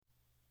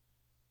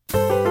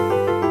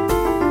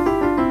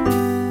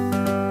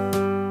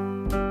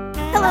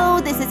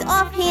is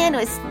Offhand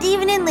with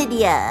Stephen and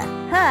Lydia.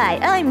 Hi,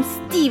 I'm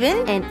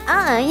Stephen. And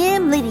I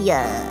am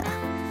Lydia.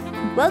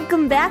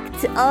 Welcome back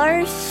to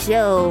our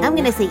show. I'm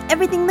gonna say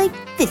everything like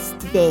this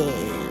today.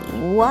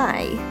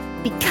 Why?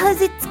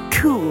 Because it's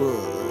cool.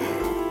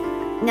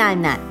 No,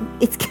 I'm not.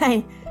 It's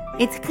kind of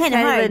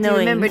hard to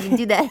remember to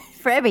do that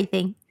for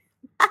everything.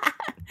 How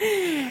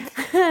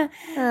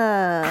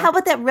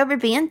about that rubber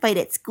band fight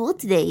at school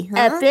today,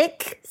 huh?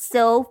 Epic.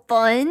 So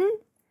fun.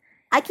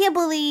 I can't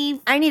believe...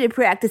 I need to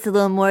practice a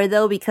little more,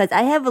 though, because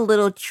I have a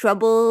little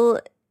trouble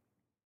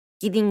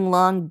getting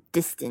long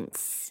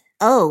distance.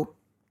 Oh,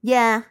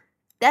 yeah.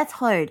 That's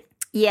hard.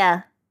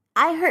 Yeah.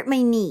 I hurt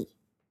my knee.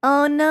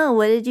 Oh, no.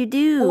 What did you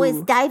do? I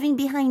was diving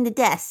behind the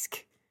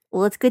desk.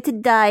 Well, it's good to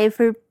dive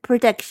for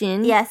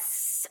protection.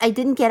 Yes, I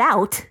didn't get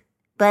out,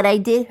 but I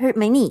did hurt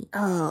my knee.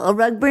 Oh, a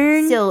rug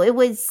burn? So it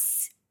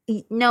was...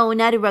 No,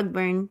 not a rug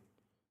burn.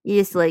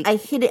 You just I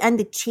hit it on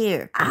the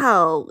chair.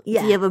 Ow.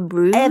 Yeah. Do you have a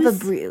bruise? I have a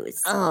bruise.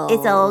 Oh.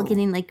 It's all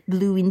getting like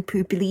blue and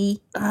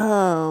purpley.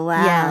 Oh,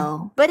 wow. Yeah.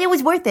 But it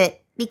was worth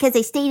it because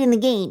I stayed in the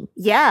game.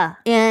 Yeah.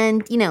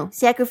 And,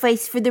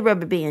 sacrifice for the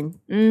rubber band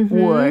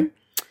war.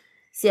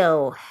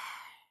 So.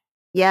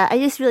 Yeah, I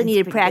just really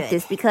need to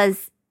practice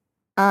because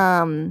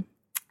I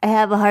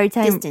have a hard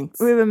time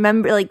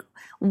remember like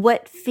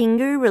what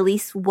finger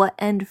released what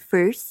end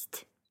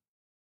first.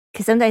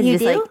 Because sometimes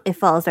it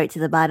falls right to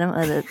the bottom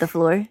of the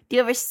floor. Do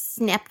you ever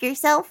snap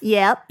yourself?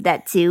 Yep,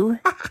 that too.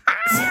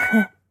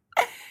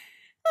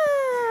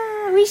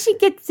 We should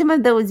get some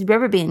of those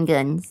rubber band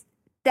guns.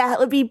 That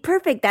would be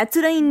perfect. That's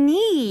what I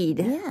need.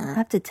 Yeah. I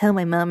have to tell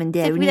my mom and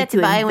dad we we'd need have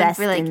to buy invest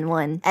one for in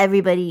one.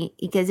 Everybody,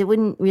 because it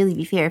wouldn't really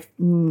be fair if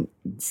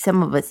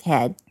some of us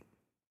had.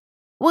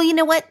 Well, you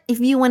know what? If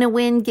you want to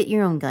win, get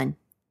your own gun.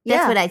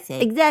 That's what I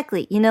say.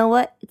 Exactly. You know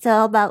what? It's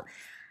all about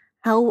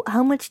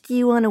how much do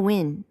you want to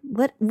win?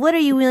 What are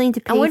you willing to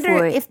pay for it? I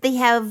wonder if they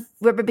have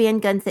rubber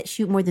band guns that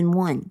shoot more than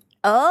one.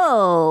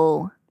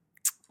 Oh.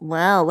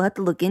 Well, we'll have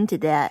to look into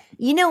that.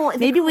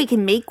 Maybe we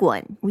can make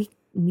one. We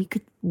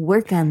could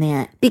work on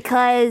that.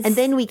 And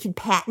then we could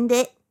patent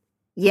it.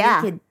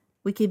 Yeah.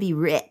 We could be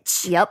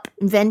rich. Yep.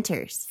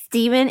 Inventors.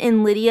 Stephen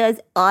and Lydia's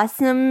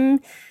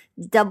awesome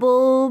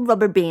double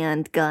rubber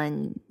band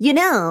gun.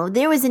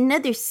 There was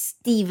another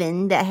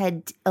Stephen that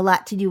had a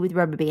lot to do with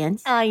rubber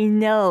bands. I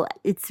know.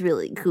 It's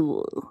really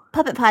cool.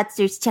 Puppet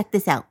Podsters, check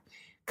this out.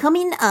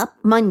 Coming up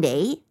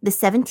Monday, the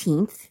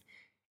 17th,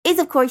 is,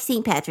 of course,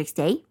 St. Patrick's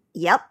Day.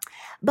 Yep.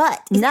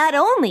 But not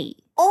only...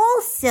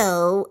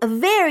 Also, a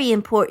very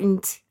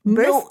important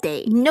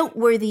birthday.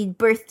 Noteworthy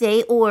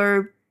birthday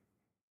or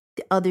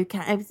the other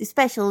kind of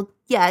special.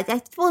 Yeah, I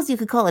suppose you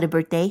could call it a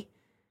birthday.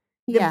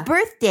 The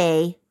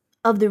birthday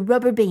of the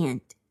rubber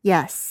band.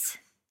 Yes.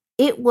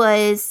 It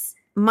was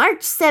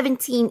March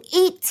 17,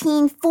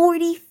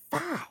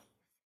 1845.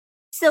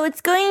 So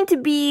it's going to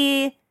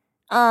be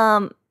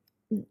like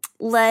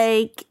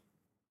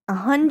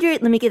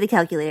 100. Let me get the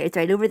calculator. It's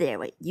right over there.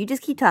 Wait, you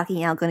just keep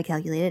talking. I'm going to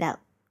calculate it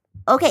out.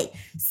 Okay,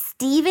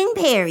 Stephen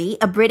Perry,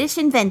 a British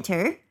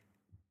inventor,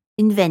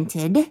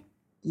 invented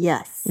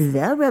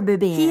the rubber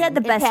band. He had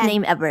the best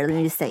name ever, let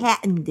me just say.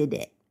 Patented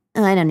it.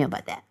 I don't know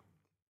about that.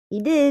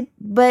 He did.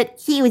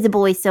 But he was a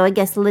boy, so I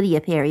guess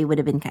Lydia Perry would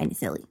have been kind of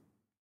silly.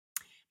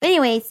 But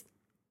anyways,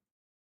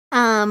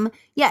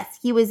 yes,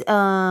 he was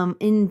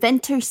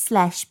inventor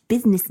 /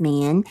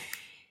 businessman.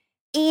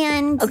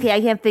 And okay,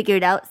 I can't figure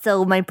it out.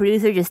 So my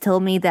producer just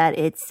told me that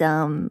it's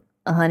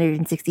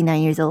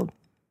 169 years old.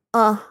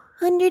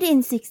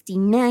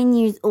 169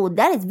 years old.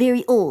 That is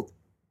very old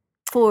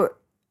for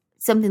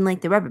something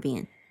like the rubber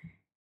band.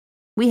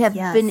 We have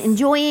been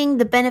enjoying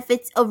the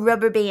benefits of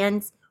rubber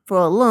bands for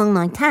a long,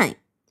 long time.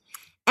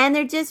 And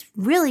they're just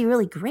really,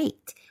 really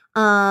great.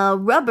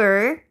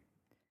 Rubber,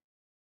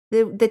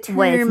 the term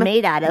what it's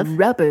made out of,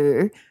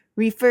 rubber,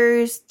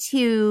 refers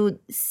to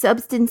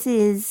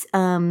substances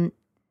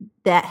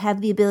that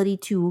have the ability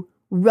to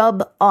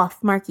rub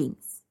off markings.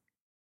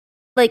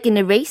 Like an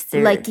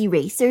eraser. Like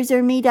erasers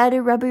are made out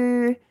of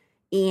rubber.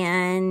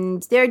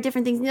 And there are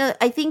different things.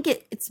 I think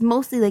it's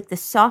mostly like the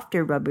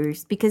softer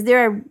rubbers because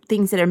there are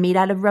things that are made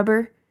out of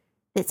rubber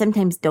that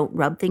sometimes don't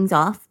rub things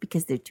off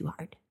because they're too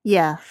hard.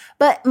 Yeah.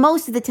 But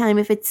most of the time,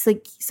 if it's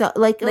like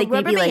a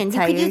rubber band, you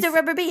could use a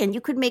rubber band.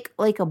 You could make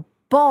like a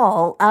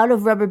ball out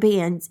of rubber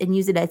bands and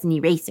use it as an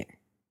eraser.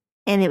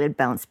 And it would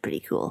bounce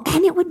pretty cool.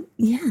 And it would,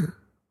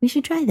 we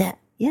should try that.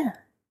 Yeah.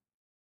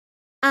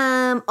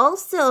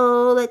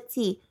 Also, let's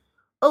see.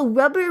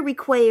 Rubber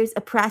requires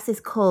a process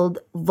called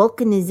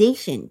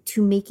vulcanization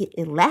to make it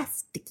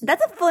elastic.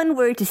 That's a fun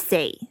word to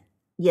say.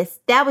 Yes,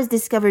 that was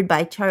discovered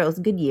by Charles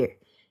Goodyear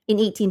in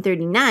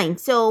 1839.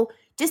 So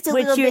just a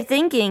little bit. Which you're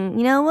thinking,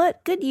 you know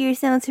what? Goodyear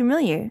sounds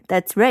familiar.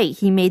 That's right.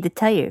 He made the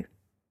tire.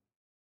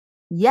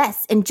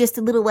 Yes, and just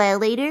a little while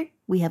later,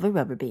 we have a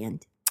rubber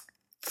band.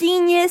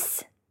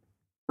 Genius.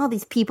 All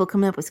these people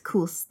coming up with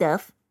cool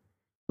stuff.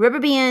 Rubber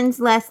bands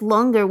last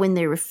longer when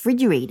they're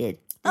refrigerated.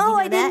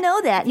 I didn't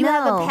know that. You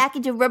have a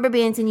package of rubber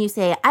bands and you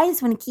say, I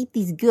just want to keep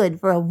these good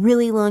for a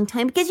really long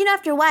time. Because,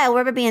 after a while,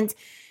 rubber bands,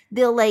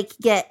 they'll like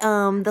get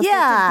they'll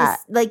start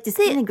to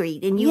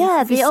disintegrate, and you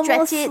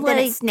stretch it, then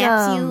it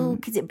snaps you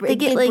because they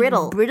get like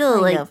brittle,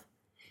 kind of.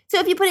 So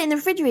if you put it in the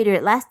refrigerator,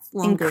 it lasts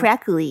longer. And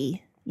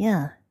crackly,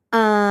 yeah.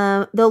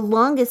 The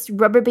longest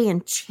rubber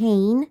band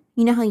chain.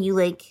 You know how you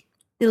like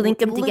link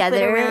them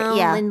together,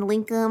 and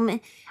link them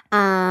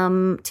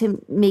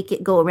to make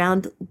it go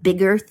around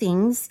bigger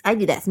things. I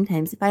do that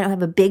sometimes. If I don't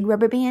have a big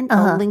rubber band,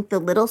 I'll link the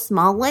little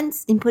small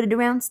ones and put it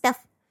around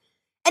stuff.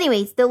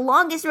 Anyways, the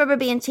longest rubber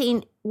band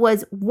chain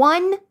was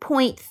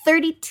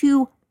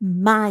 1.32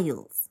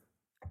 miles.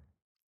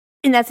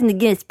 And that's in the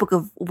Guinness Book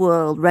of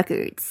World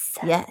Records.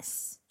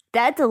 Yes.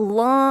 That's a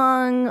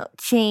long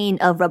chain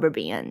of rubber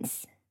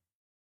bands.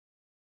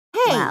 Hey.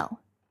 Wow.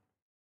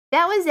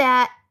 That was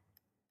at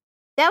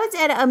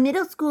a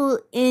middle school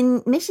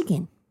in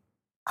Michigan.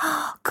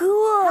 Oh,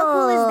 cool. How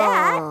cool is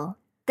that?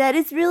 That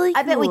is really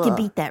cool. I bet we could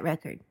beat that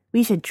record.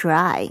 We should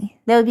try.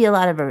 That would be a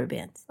lot of rubber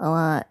bands. A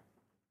lot.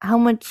 How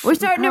much? We're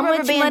starting a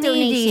rubber band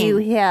donation. Do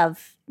you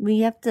have? We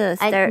have to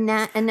start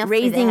not enough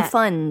raising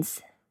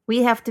funds.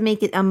 We have to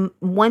make it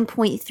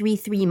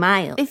 1.33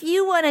 miles. If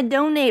you want to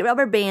donate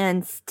rubber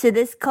bands to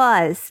this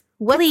cause,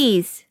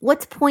 please.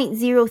 What's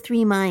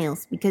 0.03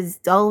 miles? Because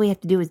all we have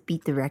to do is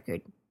beat the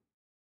record.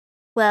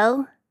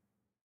 Well,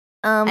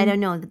 I don't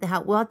know.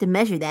 We'll have to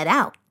measure that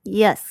out.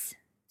 Yes.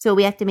 So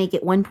we have to make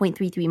it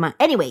 1.33 miles.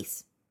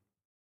 Anyways.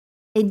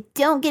 And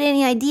don't get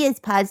any ideas,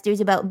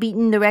 Podsters, about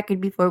beating the record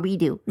before we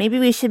do. Maybe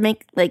we should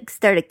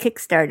start a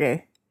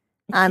Kickstarter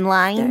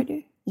online.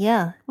 Kickstarter?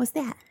 Yeah. What's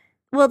that?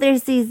 Well,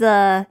 there's these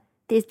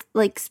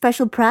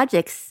special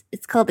projects.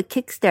 It's called a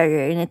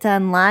Kickstarter, and it's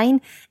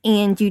online.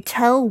 And you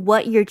tell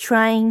what you're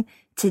trying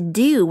to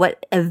do,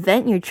 what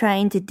event you're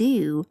trying to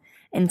do,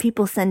 and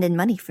people send in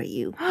money for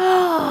you.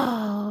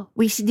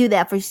 We should do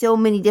that for so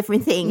many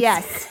different things.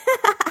 Yes.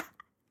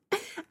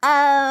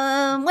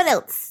 What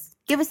else?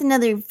 Give us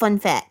another fun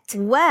fact.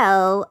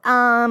 Well,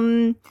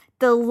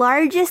 the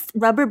largest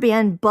rubber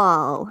band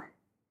ball.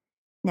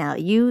 Now,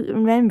 you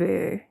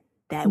remember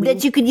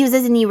that you could use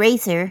as an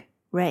eraser.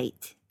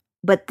 Right.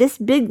 But this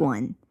big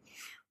one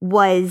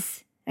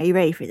was, are you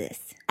ready for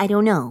this? I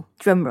don't know.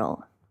 Drum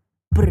roll.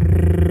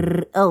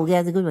 Brrr. Oh,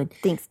 yeah, that's a good one.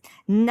 Thanks.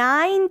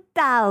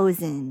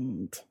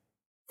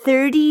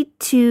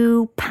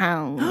 9,032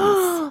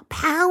 pounds.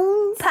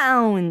 Pounds?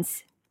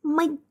 Pounds.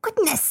 My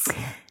goodness.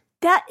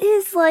 That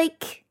is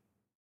like...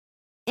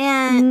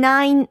 And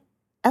 9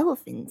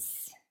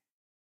 elephants.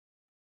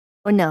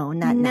 Oh, no,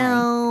 not 9.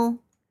 No.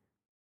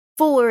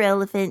 4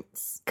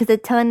 elephants. Because a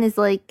ton is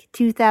like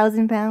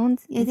 2,000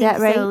 pounds. Is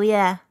that right? So,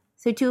 yeah.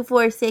 So 2,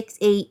 4, 6,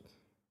 8.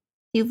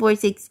 2, 4,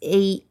 6,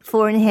 8.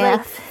 4.5.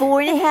 Like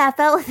 4.5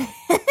 elephants.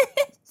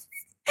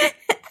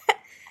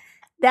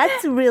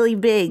 That's really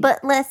big.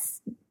 But less.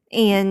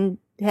 And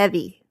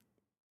heavy.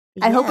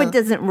 Yeah. I hope it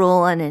doesn't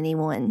roll on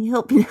anyone. I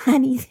hope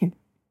not either.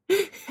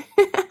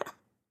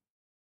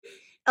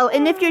 Oh,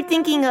 and if you're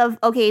thinking of,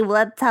 okay,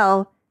 well, that's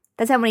how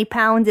many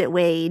pounds it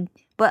weighed,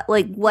 but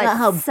like what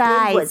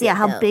size?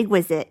 How big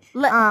was it?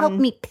 Help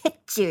me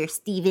picture,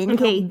 Stephen,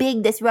 how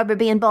big this rubber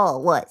band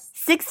ball was.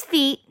 6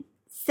 feet,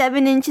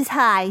 7 inches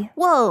high.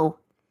 Whoa.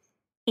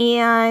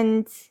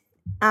 And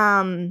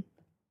the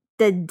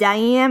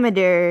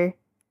diameter,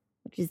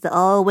 which is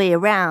all the way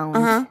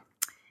around,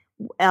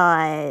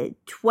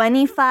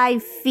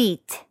 25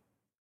 feet,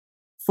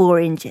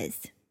 4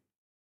 inches.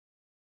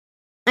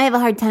 I have a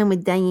hard time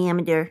with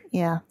diameter.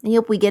 Yeah. I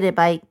hope we get it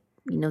by,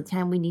 the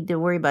time we need to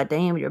worry about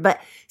diameter. But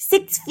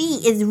 6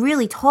 feet is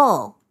really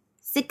tall.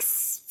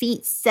 6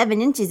 feet,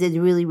 7 inches is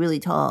really,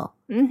 really tall.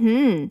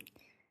 Mm-hmm.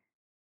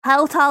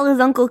 How tall is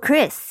Uncle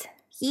Chris?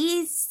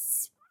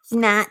 He's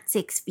not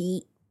 6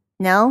 feet.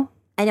 No?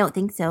 I don't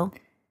think so.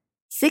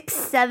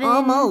 6'7"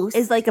 almost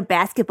is like a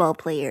basketball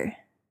player.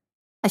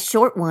 A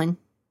short one.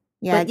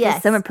 Yeah, I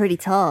guess some are pretty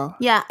tall.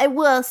 Yeah,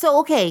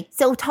 so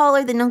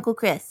taller than Uncle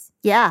Chris.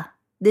 Yeah.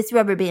 This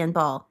rubber band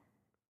ball.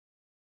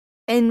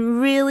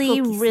 And really,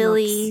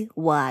 really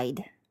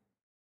wide.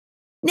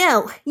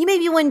 Now, you may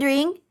be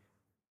wondering,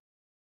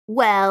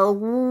 well,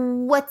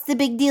 what's the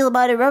big deal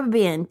about a rubber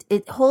band?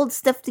 It holds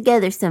stuff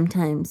together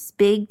sometimes.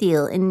 Big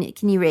deal. And it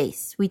can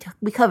erase. We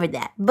covered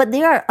that. But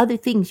there are other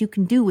things you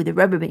can do with a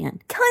rubber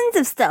band. Tons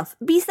of stuff.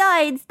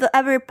 Besides the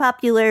ever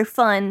popular,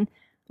 fun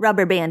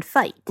rubber band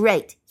fight.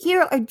 Right.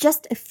 Here are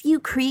just a few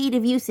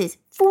creative uses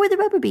for the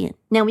rubber band.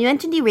 Now, we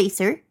mentioned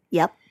eraser.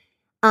 Yep.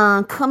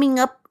 Coming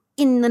up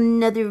in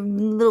another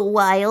little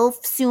while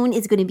soon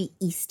is going to be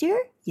Easter.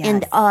 Yes.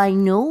 And I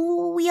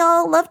know we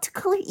all love to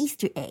color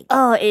Easter eggs.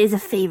 Oh, it is a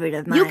favorite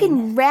of mine. You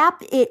can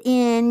wrap it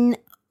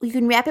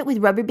with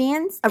rubber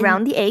bands.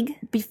 Around the egg.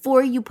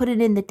 Before you put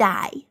it in the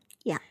dye.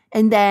 Yeah.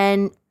 And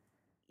then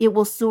it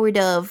will sort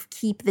of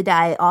keep the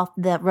dye off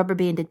the rubber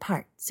banded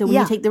part. So when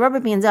you take the rubber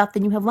bands off,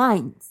 then you have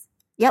lines.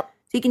 Yep.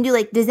 So you can do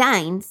like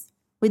designs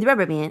with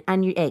rubber band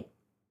on your egg.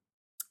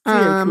 It's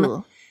really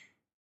cool.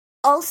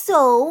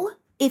 Also,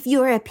 if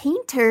you're a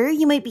painter,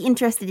 you might be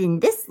interested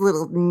in this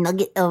little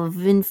nugget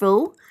of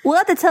info. We'll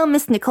have to tell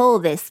Miss Nicole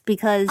this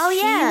because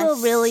she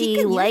will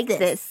really like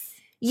this.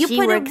 You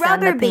put a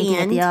rubber band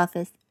at the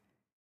office.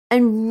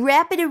 and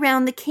wrap it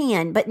around the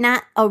can, but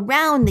not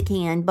around the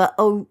can, but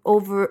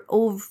over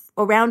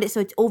around it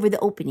so it's over the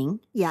opening.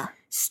 Yeah.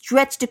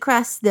 Stretched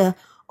across the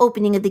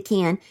opening of the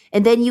can,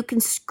 and then you can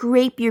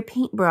scrape your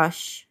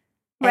paintbrush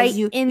right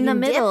in the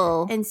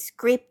middle and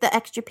scrape the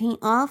extra paint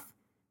off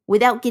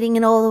without getting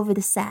it all over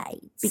the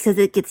sides. Because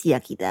it gets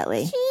yucky that way.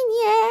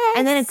 Genius!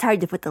 And then it's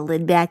hard to put the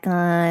lid back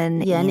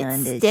on. Yeah,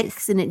 and it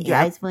sticks and it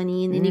dries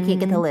funny, and then you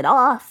can't get the lid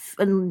off,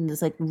 and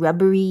it's like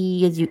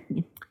rubbery.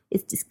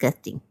 It's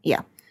disgusting.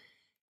 Yeah.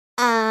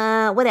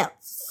 What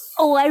else?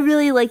 Oh, I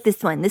really like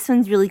this one. This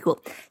one's really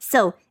cool.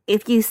 So,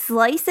 if you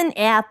slice an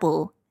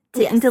apple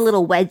into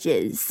little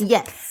wedges.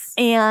 Yes.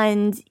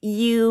 And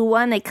you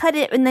want to cut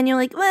it, and then you're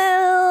like,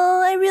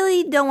 well, I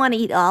really don't want to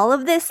eat all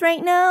of this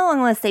right now. I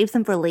want to save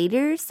some for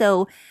later.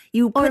 So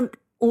you put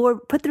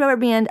the rubber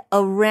band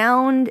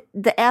around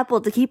the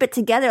apple to keep it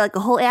together like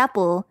a whole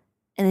apple,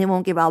 and it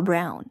won't get all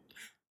brown.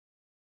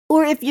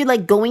 Or if you're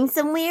like going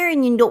somewhere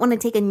and you don't want to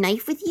take a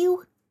knife with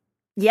you.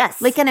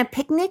 Yes. Like on a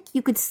picnic,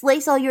 you could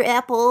slice all your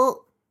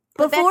apple,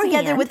 put it back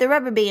together with the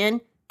rubber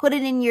band, put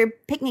it in your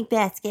picnic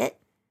basket.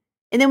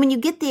 And then when you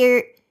get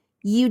there,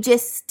 you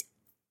just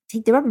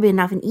take the rubber band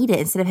off and eat it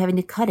instead of having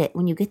to cut it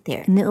when you get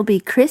there. And it'll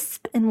be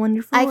crisp and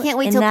wonderful. I can't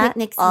wait till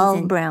picnic season.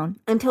 All brown.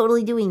 I'm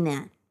totally doing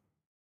that.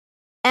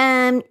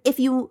 If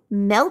you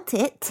melt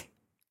it,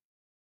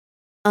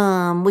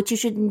 which you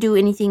shouldn't do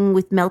anything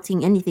with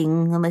melting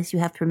anything unless you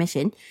have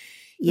permission.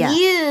 Yeah.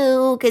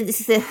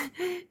 Because there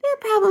are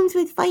problems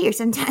with fire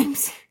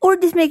sometimes. Or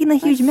just making a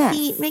huge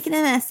mess. Making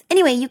a mess.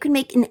 Anyway, you can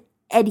make an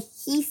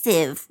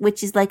adhesive,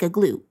 which is like a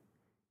glue.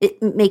 It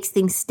makes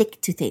things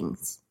stick to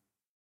things.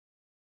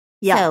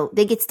 Yeah. So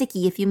they get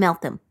sticky if you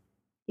melt them.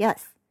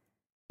 Yes.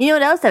 You know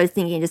what else I was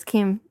thinking? It just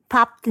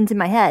popped into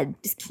my head.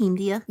 Just came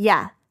to you?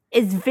 Yeah.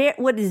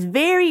 What is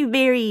very,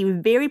 very,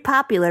 very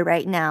popular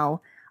right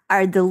now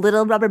are the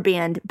little rubber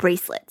band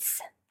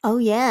bracelets. Oh,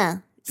 yeah.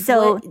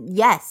 So,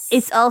 yes.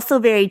 It's also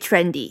very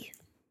trendy.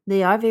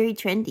 They are very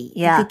trendy.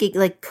 Yeah. You could get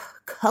like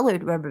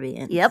colored rubber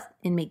bands. Yep.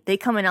 And they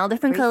come in all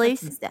different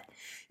colors. And stuff.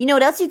 You know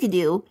what else you could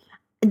do?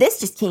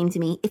 This just came to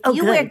me. If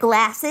you wear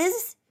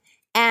glasses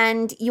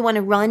and you want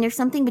to run or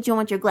something, but you don't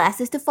want your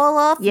glasses to fall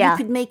off, you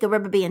could make a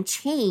rubber band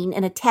chain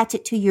and attach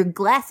it to your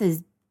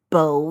glasses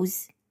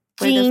bows.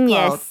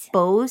 Genius.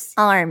 Bows?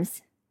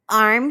 Arms.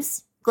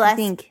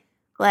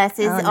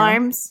 Glasses,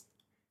 arms.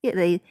 Yeah,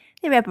 they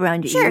wrap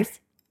around your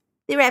ears.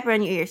 They wrap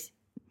around your ears.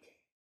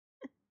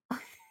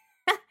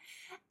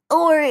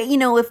 Or,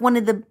 if one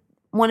of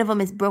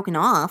them is broken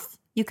off,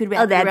 you could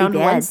wrap it around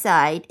one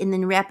side and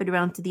then wrap it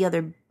around to the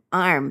other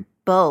arm.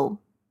 Bow.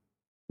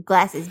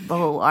 Glasses,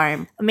 bow,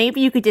 arm.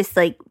 Maybe you could just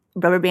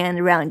rubber band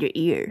around your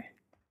ear.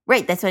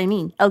 Right, that's what I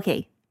mean.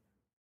 Okay.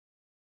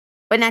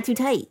 But not too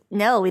tight.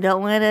 No, we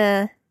don't want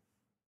to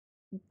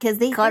because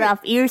they cut off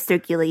ear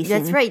circulation.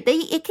 That's right.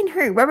 It can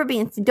hurt. Rubber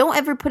bands, don't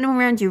ever put them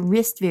around your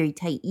wrist very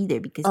tight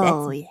either because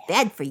that's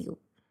bad for you.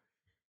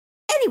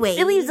 Anyway.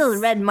 It leaves those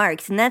red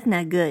marks and that's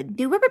not good.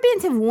 Do rubber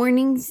bands have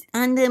warnings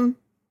on them?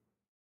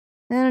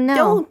 I don't know.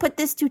 Don't put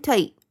this too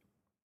tight.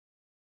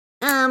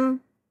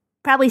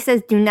 Probably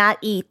says do not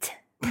eat.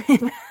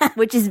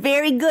 Which is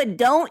very good.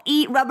 Don't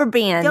eat rubber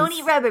bands. Don't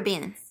eat rubber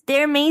bands.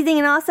 They're amazing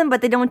and awesome,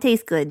 but they don't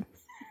taste good.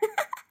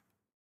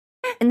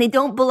 And they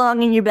don't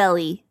belong in your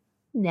belly.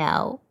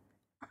 No.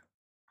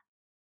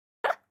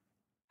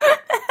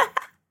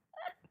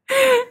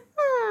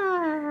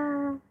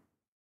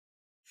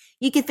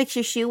 You could fix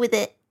your shoe with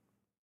it.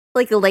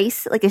 Like a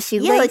lace? Like a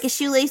shoelace? Yeah, like a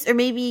shoelace. Or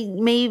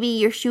maybe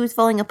your shoe is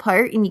falling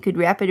apart and you could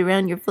wrap it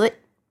around your foot.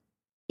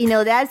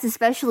 That's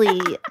especially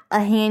a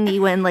handy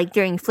when,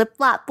 during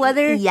flip-flop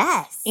weather.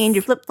 Yes. And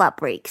your flip-flop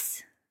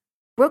breaks.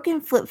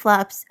 Broken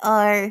flip-flops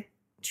are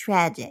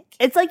tragic.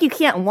 It's like you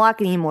can't walk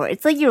anymore.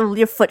 It's like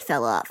your foot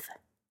fell off.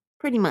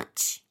 Pretty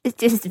much.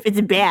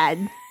 It's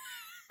bad.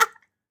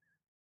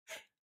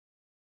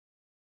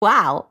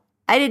 Wow.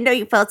 I didn't know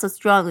you felt so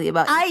strongly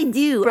about it. I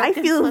do. I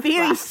feel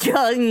very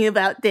strongly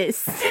about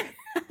this.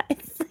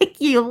 It's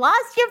like you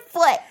lost your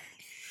foot.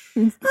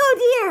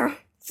 Oh, dear.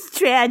 It's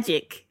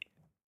tragic.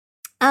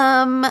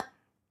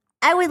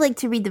 I would like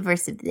to read the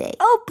verse of the day.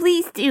 Oh,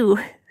 please do.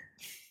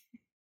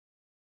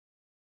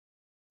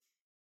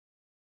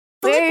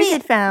 Where is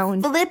it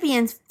found?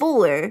 Philippians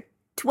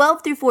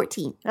 4:12 through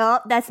 14. Oh,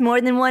 that's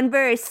more than one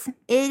verse.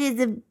 It is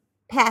a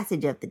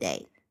passage of the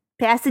day.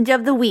 Passage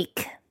of the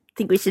week. I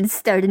think we should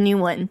start a new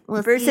one.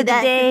 Well, verse of the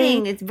day.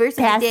 It's verse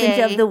passage of the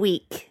day. Of the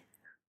week.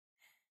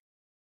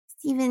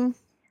 Stephen.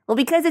 Well,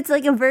 because it's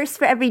like a verse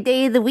for every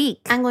day of the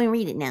week. I'm going to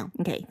read it now.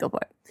 Okay, go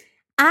for it.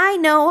 I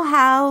know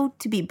how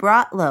to be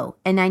brought low,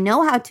 and I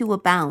know how to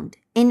abound.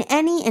 In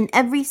any and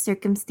every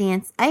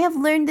circumstance, I have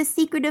learned the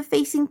secret of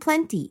facing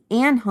plenty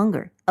and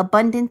hunger,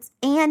 abundance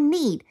and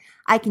need.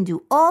 I can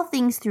do all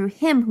things through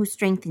him who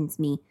strengthens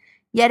me.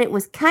 Yet it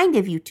was kind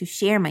of you to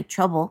share my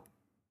trouble.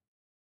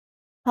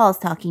 Paul's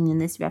talking in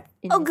this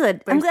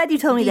good. I'm glad you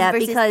told me that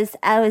because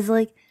I was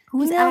like,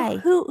 Who's I?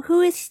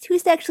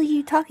 Who's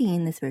actually talking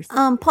in this verse?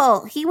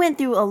 Paul. He went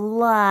through a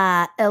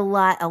lot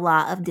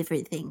of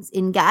different things,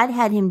 and God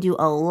had him do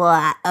a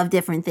lot of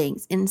different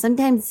things. And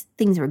sometimes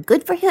things were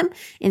good for him,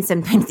 and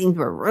sometimes things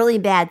were really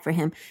bad for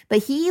him.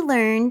 But he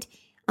learned,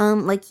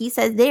 like he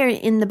says there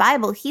in the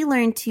Bible, he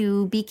learned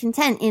to be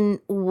content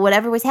in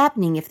whatever was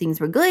happening. If things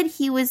were good,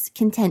 he was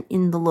content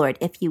in the Lord.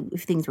 If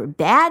things were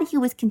bad, he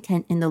was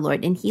content in the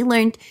Lord, and he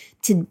learned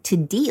to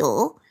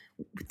deal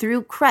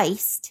through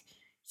Christ.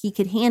 He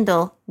could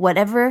handle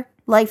whatever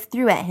life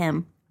threw at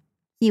him.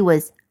 He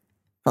was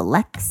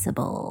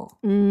flexible.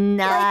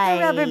 Nice. Like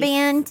the rubber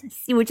band.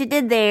 See what you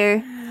did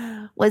there.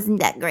 Wasn't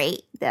that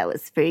great? That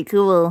was pretty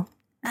cool.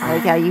 I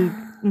like how you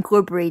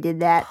incorporated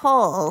that.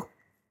 Paul,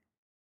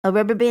 a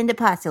rubber band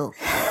apostle.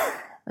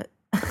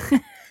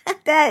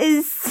 That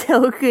is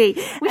so great.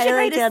 We should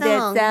write a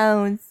song that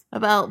sounds.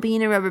 About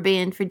being a rubber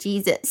band for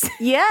Jesus.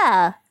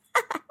 Yeah.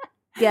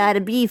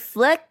 Gotta be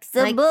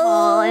flexible. Like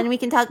Paul, and we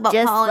can talk about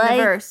just Paul like in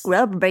the verse.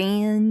 Rubber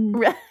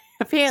band.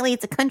 Apparently,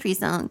 it's a country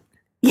song.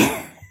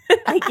 Yeah,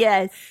 I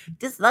guess.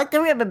 Just like a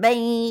rubber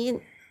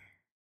band.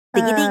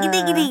 Diggy, diggy,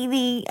 diggy, diggy,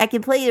 diggy. I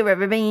can play the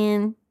rubber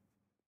band.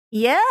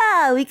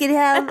 Yeah, we could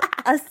have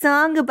a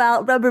song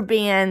about rubber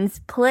bands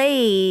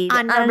played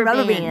on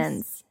rubber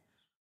bands.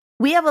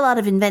 We have a lot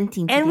of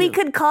inventing to do. And we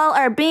could call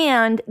our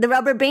band the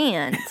Rubber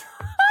Band.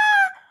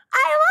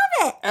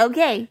 I love it.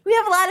 Okay. We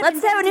have a lot of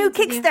Let's have a new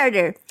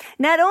Kickstarter.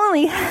 Not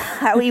only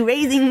are we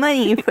raising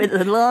money for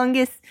the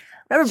longest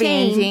rubber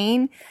band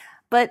chain,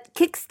 but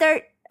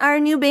kickstart our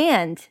new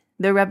band.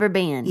 The Rubber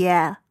Band.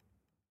 Yeah.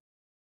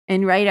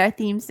 And write our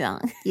theme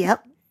song.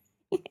 Yep.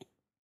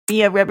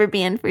 Be a rubber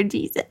band for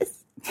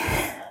Jesus.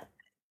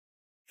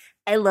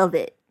 I love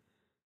it.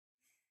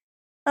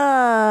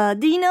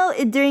 Do you know,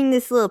 during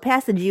this little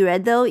passage you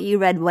read, though, you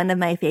read one of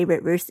my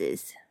favorite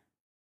verses.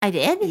 I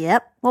did?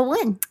 Yep. What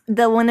one?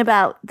 The one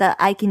about the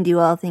I can do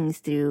all things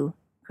through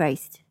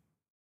Christ.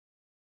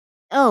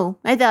 Oh,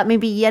 I thought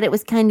maybe yet it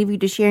was kind of you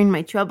to share in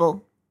my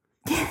trouble.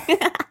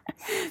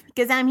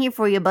 Because I'm here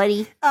for you,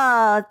 buddy.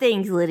 Oh,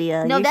 thanks,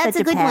 Lydia. No, You're that's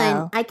such a good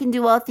pal. one. I can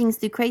do all things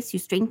through Christ who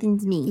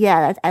strengthens me.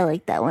 Yeah, I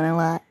like that one a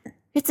lot.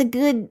 It's a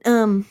good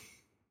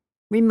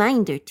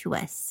reminder to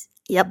us.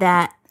 Yep.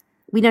 That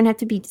we don't have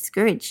to be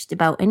discouraged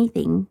about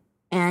anything,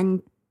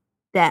 and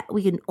that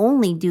we can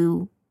only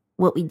do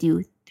what we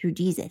do through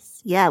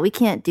Jesus. Yeah, we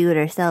can't do it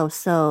ourselves,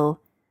 so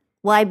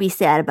why be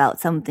sad about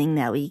something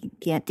that we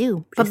can't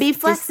do? But be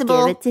flexible.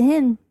 Just give it to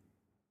him.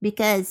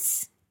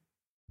 Because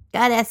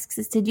God asks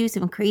us to do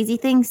some crazy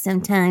things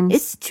sometimes.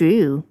 It's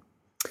true.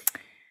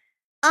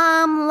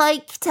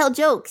 Like tell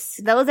jokes.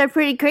 Those are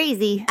pretty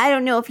crazy. I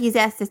don't know if he's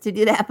asked us to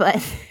do that,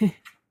 but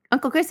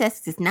Uncle Chris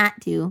asks us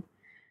not to.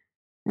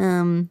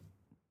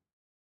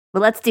 But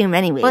let's do them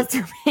anyway. Let's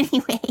do them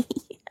anyway.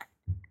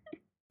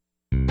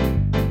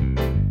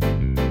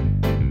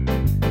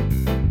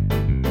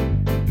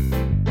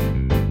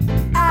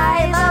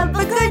 I love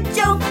a good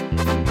joke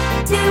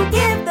to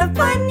give the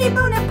funny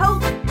bone a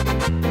poke.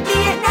 Be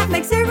it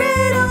mathematics or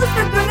riddles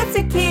for grown-ups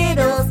or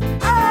kiddles.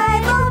 I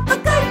love a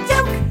good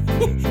joke.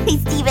 Hey,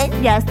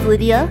 Stephen. Yes,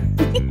 Lydia?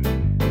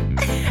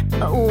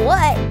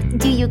 What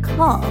do you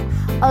call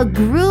a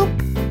group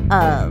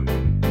of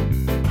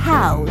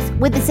cows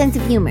with a sense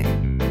of humor?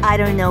 I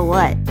don't know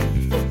what.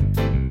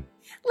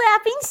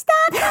 Laughing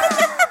stock.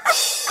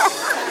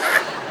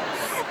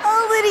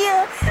 Oh,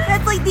 Lydia,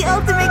 that's like the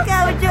ultimate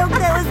cow joke.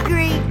 That was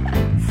great.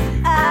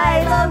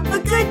 I love a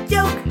good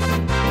joke.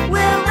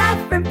 We'll laugh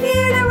from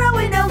here to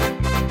Roanoke.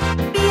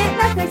 Be it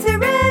mathematics or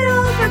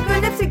riddles for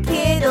grown-ups or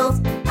kiddles.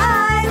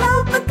 I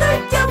love a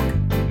good joke.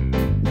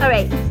 All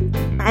right,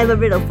 I have a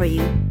riddle for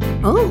you.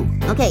 Oh,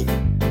 okay.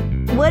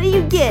 What do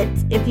you get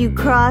if you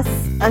cross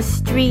a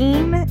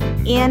stream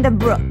and a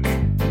brook?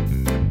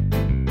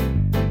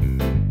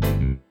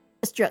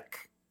 A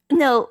stroke.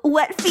 No,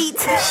 wet feet.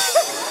 Because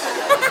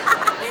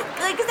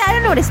I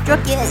don't know what a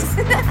stroke is.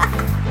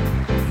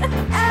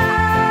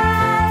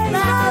 I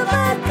love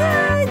a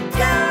good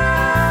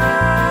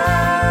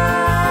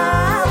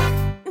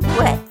joke.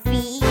 Wet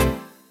feet.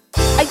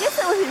 I guess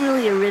that wasn't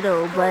really a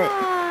riddle, but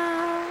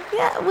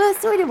yeah, well,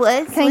 it sort of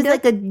was. It was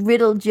like a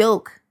riddle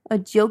joke. A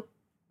joke.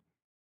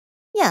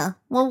 Yeah.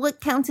 Well, what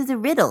counts as a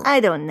riddle? I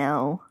don't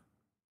know.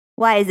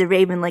 Why is a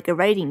raven like a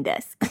writing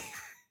desk?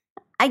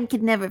 I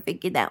could never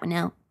figure that one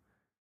out.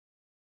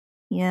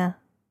 Yeah.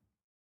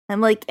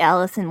 I'm like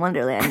Alice in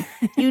Wonderland.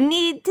 You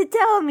need to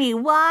tell me,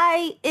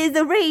 why is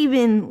a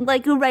raven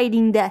like a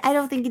writing desk? I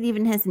don't think it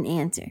even has an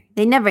answer.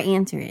 They never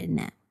answer it in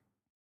that.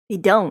 They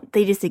don't.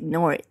 They just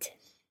ignore it.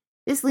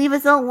 Just leave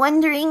us all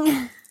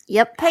wondering.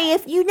 Yep. Hey,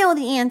 if you know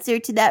the answer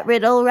to that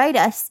riddle, write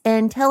us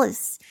and tell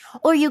us.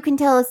 Or you can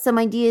tell us some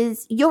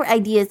ideas, your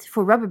ideas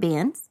for rubber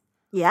bands.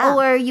 Yeah.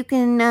 Or you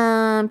can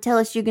tell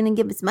us you're going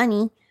to give us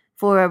money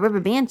for a rubber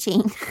band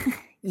chain.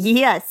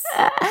 Yes.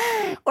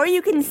 Or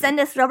you can send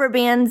us rubber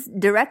bands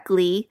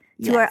directly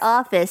to our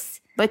office.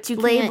 But you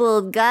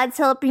labeled God's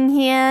Helping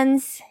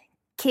Hands,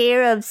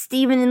 care of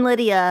Stephen and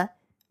Lydia,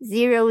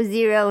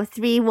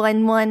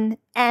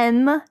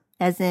 00311M,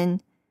 as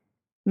in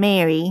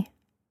Mary.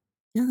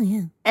 Oh,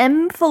 yeah.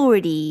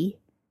 M40,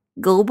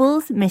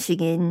 Gobles,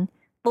 Michigan,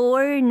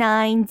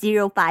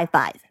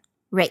 49055.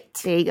 Right.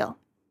 There you go.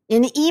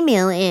 And the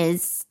email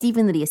is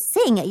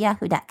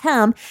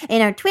StephenLydiaSing@yahoo.com.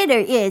 And our Twitter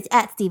is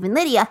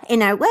 @StephenLydia.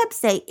 And our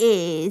website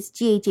is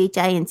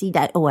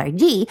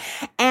ghhinc.org.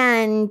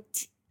 And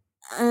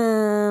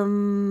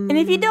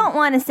if you don't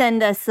want to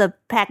send us a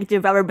package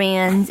of rubber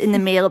bands in the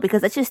mail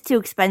because that's just too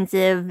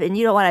expensive and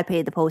you don't want to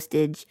pay the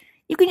postage,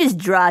 you can just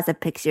draw us a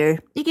picture.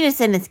 You can just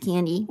send us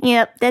candy.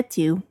 Yep, that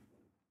too.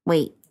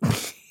 Wait.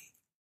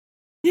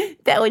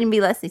 That wouldn't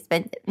be less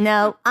expensive.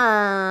 No.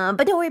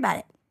 But don't worry about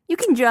it. You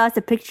can draw us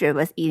a picture of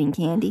us eating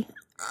candy.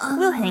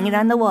 We'll hang it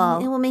on the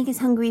wall. It will make us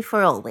hungry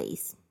for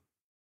always.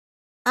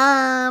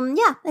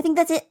 Yeah, I think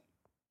that's it.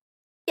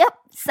 Yep,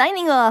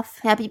 signing off.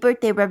 Happy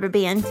birthday, Rubber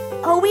Band.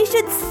 Oh, we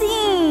should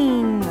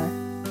sing.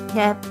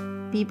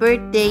 Happy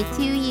birthday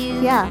to you.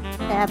 Yeah,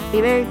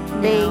 happy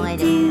birthday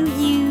to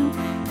you.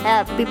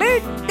 Happy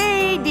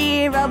birthday,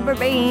 dear Rubber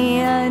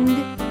Band.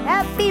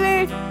 Happy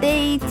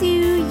birthday to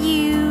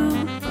you.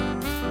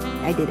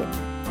 I did it.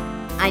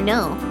 I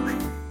know.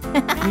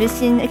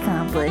 Mission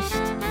accomplished.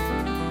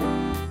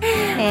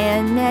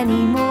 And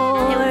many more.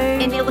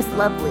 And it was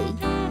lovely.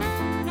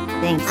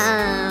 Thanks.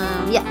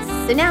 Yes.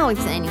 So now we're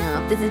signing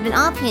off. This has been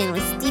Offhand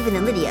with Stephen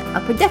and Lydia,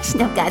 a production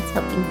of God's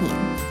Helping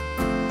Hands.